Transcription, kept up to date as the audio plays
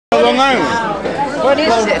Island. What is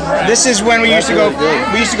this? This is when we used to go.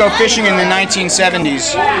 We used to go fishing in the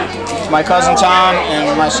 1970s. My cousin Tom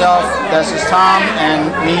and myself. This is Tom and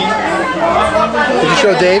me. Did you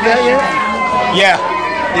show Dave that yet? Yeah.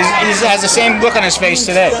 He has the same look on his face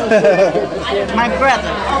today. My brother.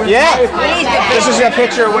 Yeah. This is a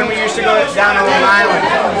picture when we used to go down to Long Island.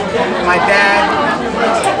 My dad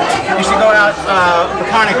used to go out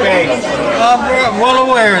Peconic Bay. I'm well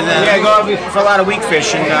aware of that. Yeah, go out for a lot of weak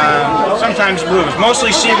fish and sometimes blues.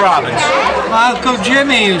 Mostly sea robins. My Uncle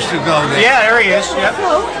Jimmy used to go there. Yeah, there he is. Yep.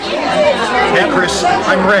 Hey Chris,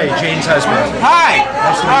 I'm Ray, Jane's husband. Hi.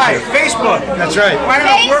 Nice to meet Hi. you. Facebook. That's right. I don't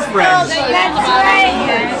know if we're friends. That's right.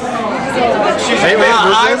 Wait,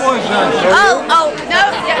 I who's was Oh, no,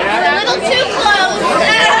 you're a little too close.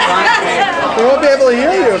 We won't be able to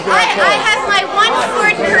hear you if you're not I close. have my 1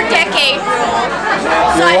 foot per decade rule.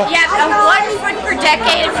 So yeah, 1 foot per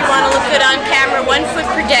decade if you want to look good on camera, 1 foot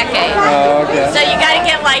per decade. Oh, okay. So you got to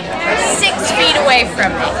get like 6 feet away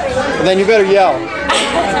from me. Then you better yell.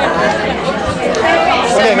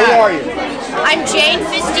 Okay, who are you? I'm Jane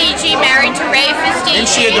Festigi, married to Ray Festigi.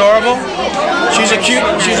 Isn't she adorable? She's a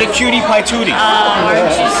cutie pie tootie. Oh,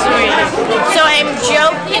 aren't you sweet? So I'm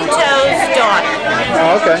Joe Pinto's daughter.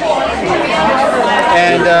 Oh, okay.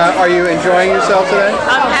 And are you enjoying yourself today?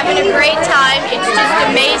 I'm having a great time. It's just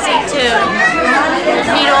amazing to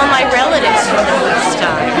meet all my relatives for the first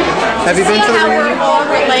time. Have you been to the how reunion? we're all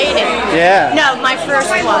related. Yeah. No, my first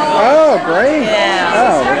one. Oh, great. Yeah.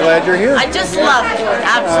 Oh, we're glad you're here. I just love it.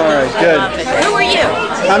 Absolutely. All right, good. Love it. Who are you?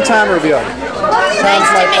 I'm Tom Rubio. Nice Tom's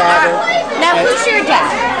to my meet father. you. Now, who's your dad?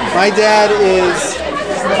 My dad is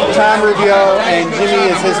Tom Rubio, and Jimmy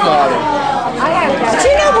is his father. Do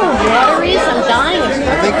you know where water is? I'm dying.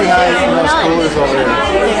 I think behind those coolers over there.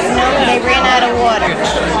 They ran out of water.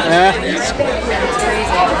 Yeah.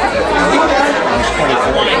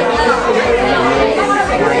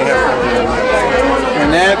 And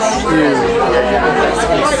that's you.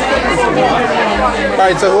 All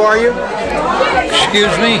right, so who are you?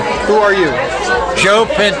 Excuse me? Who are you? Joe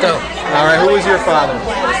Pinto. All right, who is your father?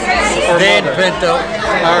 Or Dan mother? Pinto.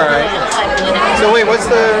 All right. So wait, what's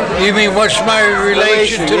the... You mean what's my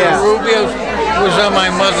relation to yeah. the Rubios? Was on my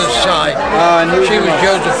mother's side. And who's She your was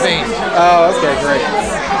mother? Josephine. Oh, okay, great.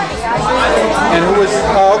 And who was...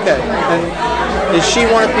 Oh, okay. And is she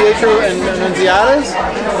one of Pietro and Nunziata's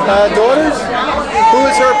daughters? Who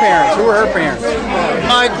is her parents? Who were her parents?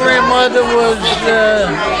 My grandmother was that.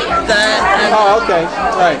 Oh, okay.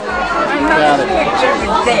 Right. Got it.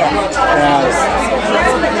 Got it.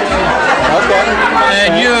 Okay.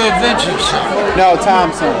 And you're Vincent's son. No,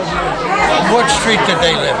 Thompson. What street did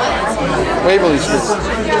they live on? Waverly Street.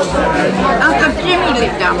 Uncle Jimmy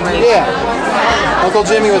lived down there. Yeah. Uncle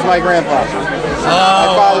Jimmy was my grandpa.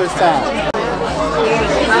 My father's Tom.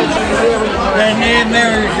 And then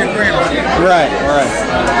there is your grandmother. Right, right.